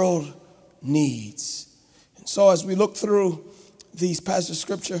world needs. And so as we look through these passages of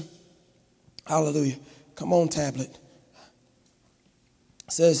scripture, hallelujah. Come on, tablet.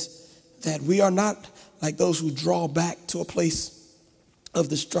 It says that we are not like those who draw back to a place of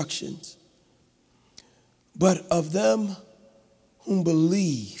destructions, but of them whom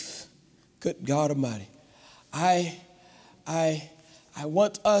believe Good God Almighty. I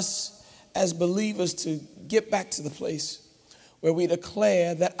want us as believers to get back to the place where we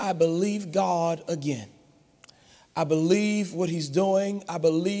declare that I believe God again. I believe what he's doing. I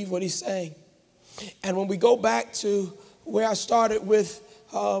believe what he's saying. And when we go back to where I started with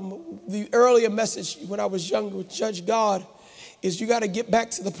the earlier message when I was younger with Judge God, is you got to get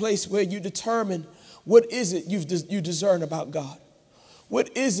back to the place where you determine what is it you discern about God.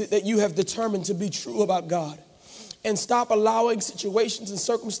 What is it that you have determined to be true about God? And stop allowing situations and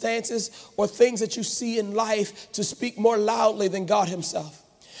circumstances or things that you see in life to speak more loudly than God himself.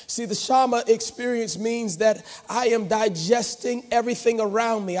 See, the Shama experience means that I am digesting everything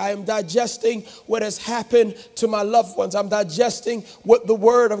around me. I am digesting what has happened to my loved ones. I'm digesting what the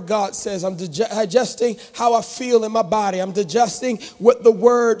word of God says. I'm digesting how I feel in my body. I'm digesting what the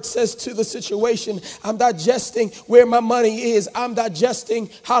word says to the situation. I'm digesting where my money is. I'm digesting,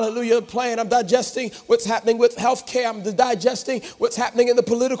 hallelujah, the plan. I'm digesting what's happening with healthcare. I'm digesting what's happening in the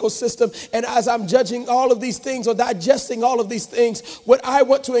political system. And as I'm judging all of these things or digesting all of these things, what I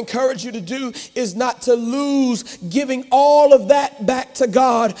want to encourage you to do is not to lose giving all of that back to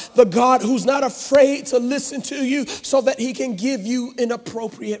God, the God who's not afraid to listen to you so that he can give you an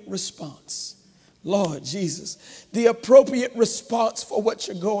appropriate response. Lord Jesus, the appropriate response for what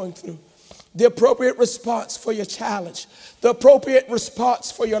you're going through, the appropriate response for your challenge, the appropriate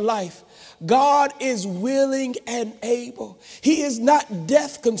response for your life. God is willing and able. He is not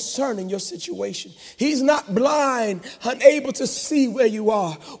deaf concerning your situation. He's not blind, unable to see where you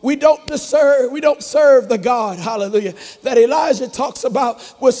are. We don't serve the God, hallelujah, that Elijah talks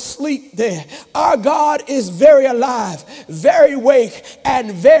about was sleep there. Our God is very alive, very awake,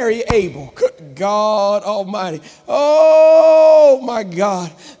 and very able. Good God Almighty. Oh my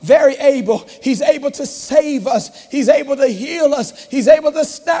God. Very able. He's able to save us. He's able to heal us. He's able to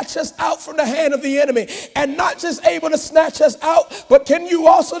snatch us out from the hand of the enemy. And not just able to snatch us out, but can you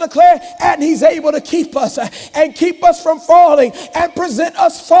also declare, and he's able to keep us and keep us from falling and present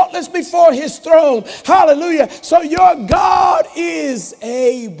us faultless before his throne. Hallelujah. So your God is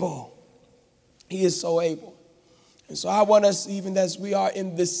able. He is so able. And so I want us, even as we are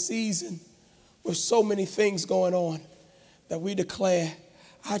in this season with so many things going on, that we declare,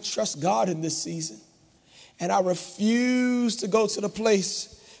 I trust God in this season. And I refuse to go to the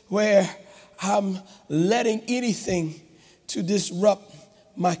place where I'm letting anything to disrupt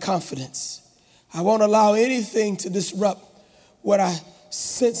my confidence. I won't allow anything to disrupt what I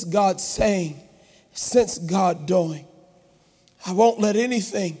sense God saying, sense God doing. I won't let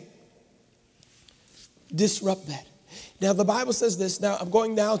anything disrupt that. Now, the Bible says this. Now, I'm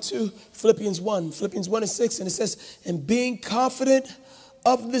going now to Philippians 1 and 6, and it says, and being confident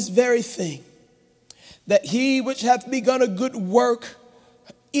of this very thing, that he which hath begun a good work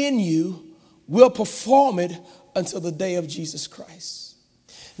in you will perform it until the day of Jesus Christ.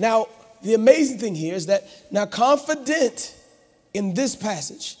 Now, the amazing thing here is that now confident in this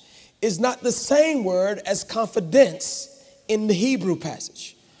passage is not the same word as confidence in the Hebrew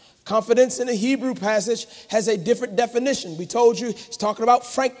passage. Confidence in the Hebrew passage has a different definition. We told you it's talking about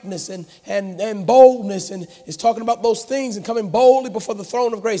frankness and boldness, and it's talking about those things and coming boldly before the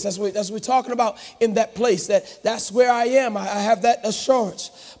throne of grace. That's what we're talking about in that place. That's where I am. I have that assurance.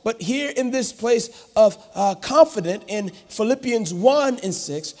 But here in this place of confident in Philippians 1 and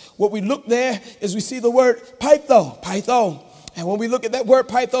 6, what we look there is we see the word pytho. And when we look at that word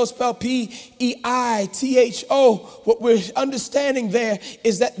pytho, spelled P-E-I-T-H-O, what we're understanding there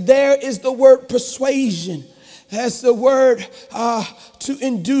is that there is the word persuasion. That's the word to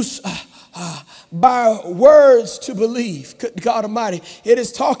induce by words to believe. Good God Almighty. It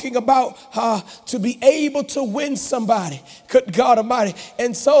is talking about to be able to win somebody. Good God Almighty.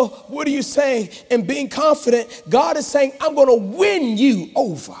 And so what are you saying? In being confident, God is saying, I'm going to win you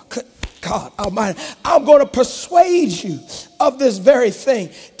over. Good God Almighty. I'm going to persuade you of this very thing.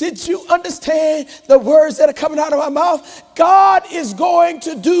 Did you understand the words that are coming out of my mouth? God is going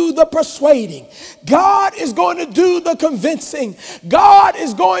to do the persuading. God is going to do the convincing. God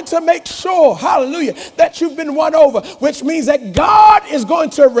is going to make sure, hallelujah, that you've been won over, which means that God is going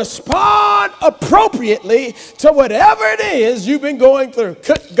to respond appropriately to whatever it is you've been going through.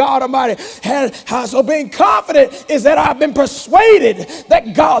 Good God Almighty. And so being confident is that I've been persuaded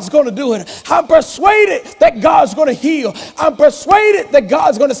that God's going to do it. I'm persuaded that God's going to heal. I'm persuaded that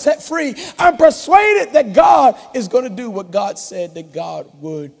God's going to set free. I'm persuaded that God is going to do what God said that God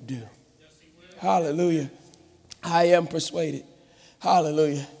would do. Hallelujah. I am persuaded.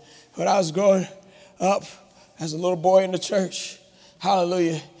 Hallelujah. When I was growing up as a little boy in the church,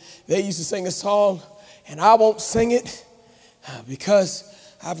 hallelujah, they used to sing a song, and I won't sing it because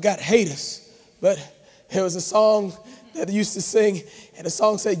I've got haters. But there was a song that I used to sing, and the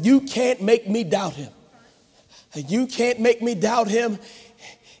song said, you can't make me doubt him. You can't make me doubt him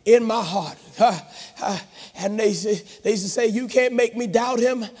in my heart. And they used to say, you can't make me doubt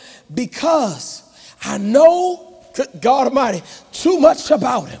him because I know, God Almighty, too much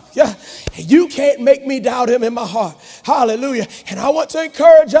about him. Yeah, you can't make me doubt him in my heart. Hallelujah. And I want to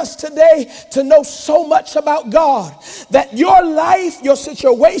encourage us today to know so much about God that your life, your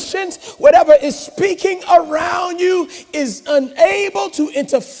situations, whatever is speaking around you is unable to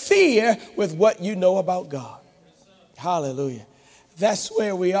interfere with what you know about God. Hallelujah. That's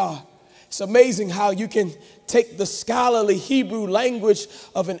where we are. It's amazing how you can take the scholarly Hebrew language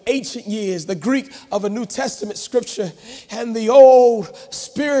of an ancient years, the Greek of a New Testament scripture, and the old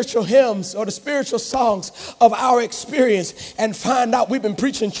spiritual hymns or the spiritual songs of our experience and find out we've been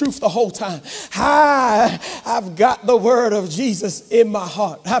preaching truth the whole time. I've got the word of Jesus in my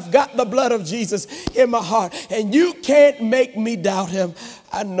heart. I've got the blood of Jesus in my heart. And you can't make me doubt him.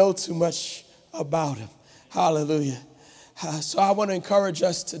 I know too much about him. Hallelujah. So I want to encourage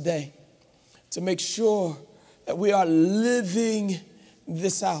us today to make sure that we are living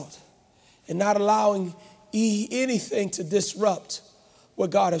this out and not allowing anything to disrupt what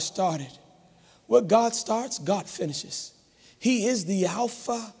God has started. What God starts, God finishes. He is the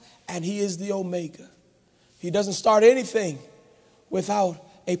Alpha and he is the Omega. He doesn't start anything without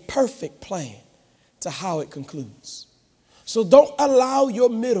a perfect plan to how it concludes. So don't allow your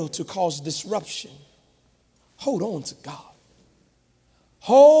middle to cause disruption. Hold on to God.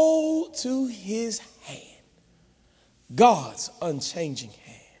 Hold to his hand. God's unchanging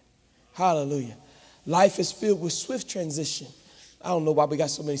hand. Hallelujah. Life is filled with swift transition. I don't know why we got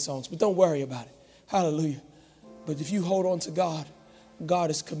so many songs, but don't worry about it. Hallelujah. But if you hold on to God,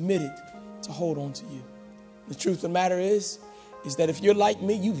 God is committed to hold on to you. The truth of the matter is that if you're like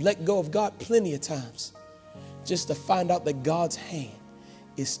me, you've let go of God plenty of times just to find out that God's hand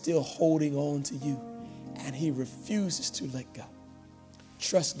is still holding on to you and he refuses to let go.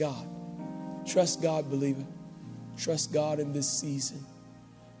 Trust God. Trust God, believer. Trust God in this season.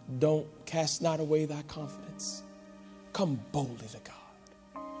 Don't cast not away thy confidence. Come boldly to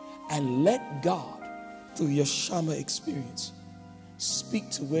God. And let God, through your Shama experience,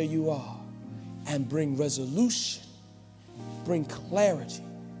 speak to where you are and bring resolution, bring clarity,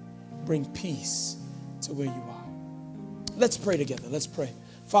 bring peace to where you are. Let's pray together. Let's pray.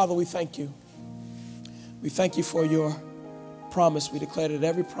 Father, we thank you. We thank you for your promise. We declare that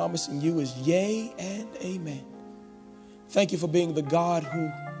every promise in you is yea and amen. Thank you for being the God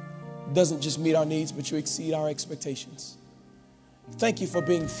who doesn't just meet our needs, but you exceed our expectations. Thank you for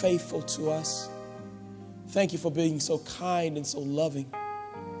being faithful to us. Thank you for being so kind and so loving.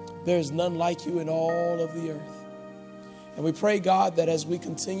 There is none like you in all of the earth. And we pray, God, that as we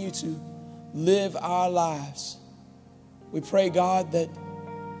continue to live our lives, we pray, God, that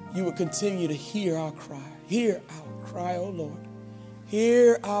you would continue to hear our cry. Hear our cry, oh Lord.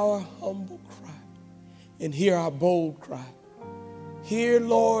 Hear our humble cry and hear our bold cry. Hear,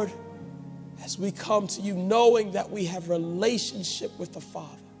 Lord, as we come to you, knowing that we have relationship with the Father,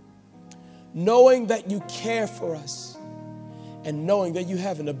 knowing that you care for us, and knowing that you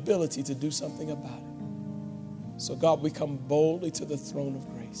have an ability to do something about it. So, God, we come boldly to the throne of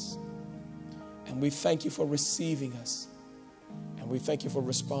grace, and we thank you for receiving us, and we thank you for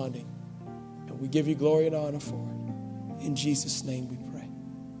responding. We give you glory and honor for it. In Jesus' name we pray.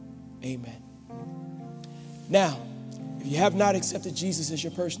 Amen. Now, if you have not accepted Jesus as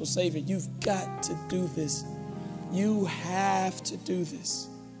your personal Savior, you've got to do this. You have to do this.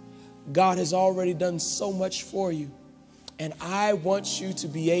 God has already done so much for you, and I want you to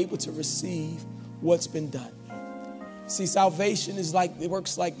be able to receive what's been done. See, salvation is it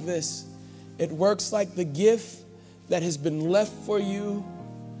works like this. It works like the gift that has been left for you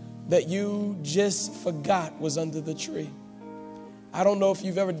that you just forgot was under the tree. I don't know if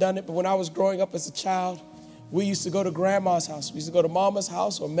you've ever done it, but when I was growing up as a child, we used to go to grandma's house. We used to go to mama's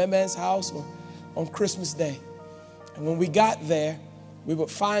house or mama's house or on Christmas Day. And when we got there, we would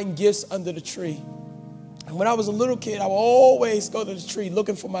find gifts under the tree. And when I was a little kid, I would always go to the tree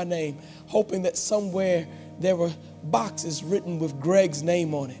looking for my name, hoping that somewhere there were boxes written with Greg's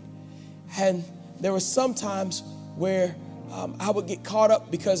name on it. And there were some times where I would get caught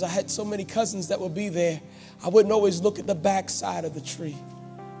up because I had so many cousins that would be there. I wouldn't always look at the back side of the tree.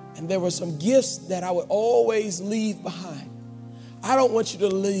 And there were some gifts that I would always leave behind. I don't want you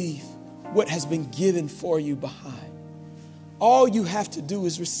to leave what has been given for you behind. All you have to do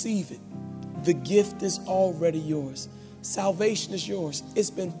is receive it. The gift is already yours. Salvation is yours. It's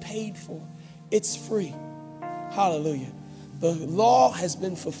been paid for. It's free. Hallelujah. The law has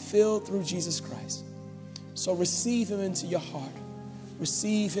been fulfilled through Jesus Christ. So receive him into your heart.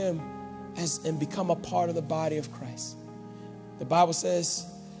 Receive him and become a part of the body of Christ. The Bible says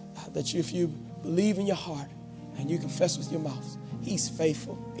that if you believe in your heart and you confess with your mouth, he's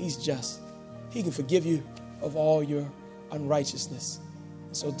faithful, he's just. He can forgive you of all your unrighteousness.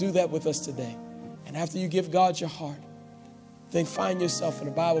 So do that with us today. And after you give God your heart, then find yourself in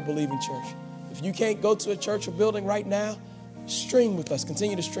a Bible-believing church. If you can't go to a church or building right now, stream with us.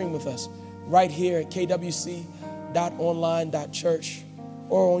 Continue to stream with us right here at kwc.online.church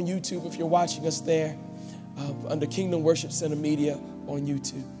or on YouTube if you're watching us there under Kingdom Worship Center Media on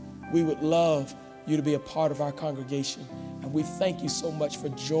YouTube. We would love you to be a part of our congregation, and we thank you so much for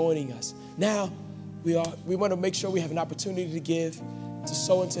joining us. Now, we want to make sure we have an opportunity to give, to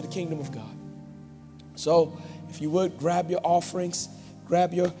sow into the kingdom of God. So if you would, grab your offerings,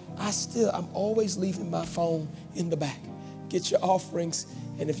 I'm always leaving my phone in the back. Get your offerings,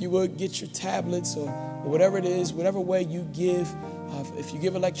 and if you would, get your tablets or whatever it is, whatever way you give. If you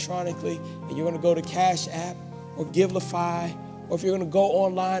give electronically and you're going to go to CashApp or Givelify, or if you're going to go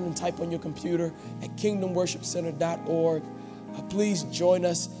online and type on your computer at kingdomworshipcenter.org, please join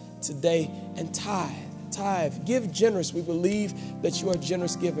us today and tithe. Give generous. We believe that you are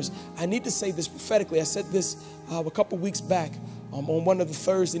generous givers. I need to say this prophetically. I said this a couple weeks back on one of the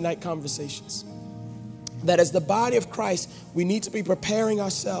Thursday night conversations, that as the body of Christ, we need to be preparing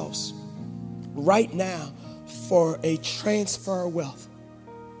ourselves right now for a transfer of wealth.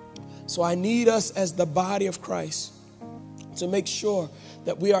 So I need us as the body of Christ to make sure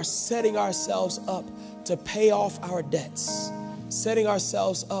that we are setting ourselves up to pay off our debts, setting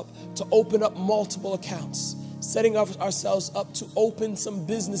ourselves up to open up multiple accounts, setting ourselves up to open some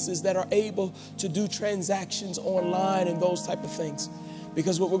businesses that are able to do transactions online and those type of things.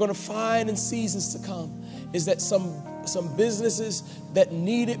 Because what we're going to find in seasons to come is that some businesses that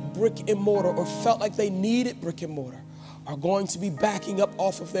needed brick and mortar or felt like they needed brick and mortar are going to be backing up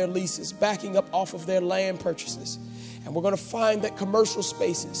off of their leases, backing up off of their land purchases. And we're going to find that commercial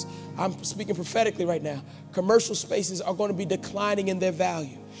spaces, I'm speaking prophetically right now, commercial spaces are going to be declining in their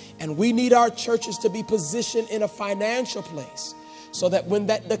value. And we need our churches to be positioned in a financial place so that when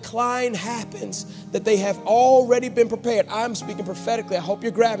that decline happens, that they have already been prepared. I'm speaking prophetically. I hope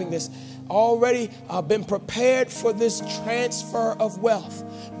you're grabbing this. Already been prepared for this transfer of wealth,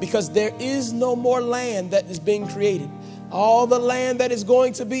 because there is no more land that is being created. All the land that is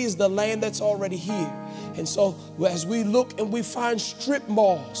going to be is the land that's already here. And so as we look and we find strip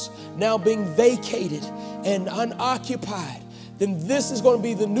malls now being vacated and unoccupied, then this is going to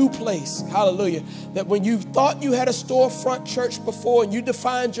be the new place, hallelujah, that when you thought you had a storefront church before and you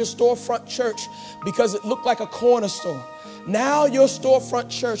defined your storefront church because it looked like a corner store, now your storefront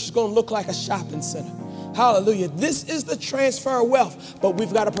church is going to look like a shopping center. Hallelujah. This is the transfer of wealth, but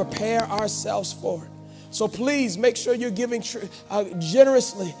we've got to prepare ourselves for it. So please make sure you're giving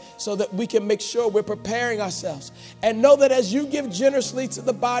generously so that we can make sure we're preparing ourselves. And know that as you give generously to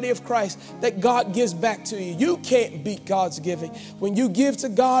the body of Christ, that God gives back to you. You can't beat God's giving. When you give to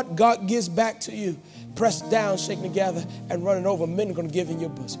God, God gives back to you. Pressed down, shaken together, and running over. Men are going to give in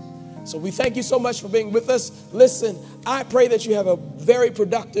your bosom. So we thank you so much for being with us. Listen, I pray that you have a very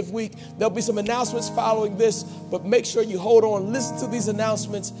productive week. There'll be some announcements following this, but make sure you hold on, listen to these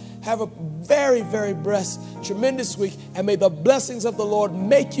announcements. Have a very, very blessed, tremendous week, and may the blessings of the Lord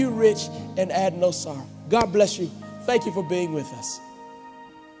make you rich and add no sorrow. God bless you. Thank you for being with us.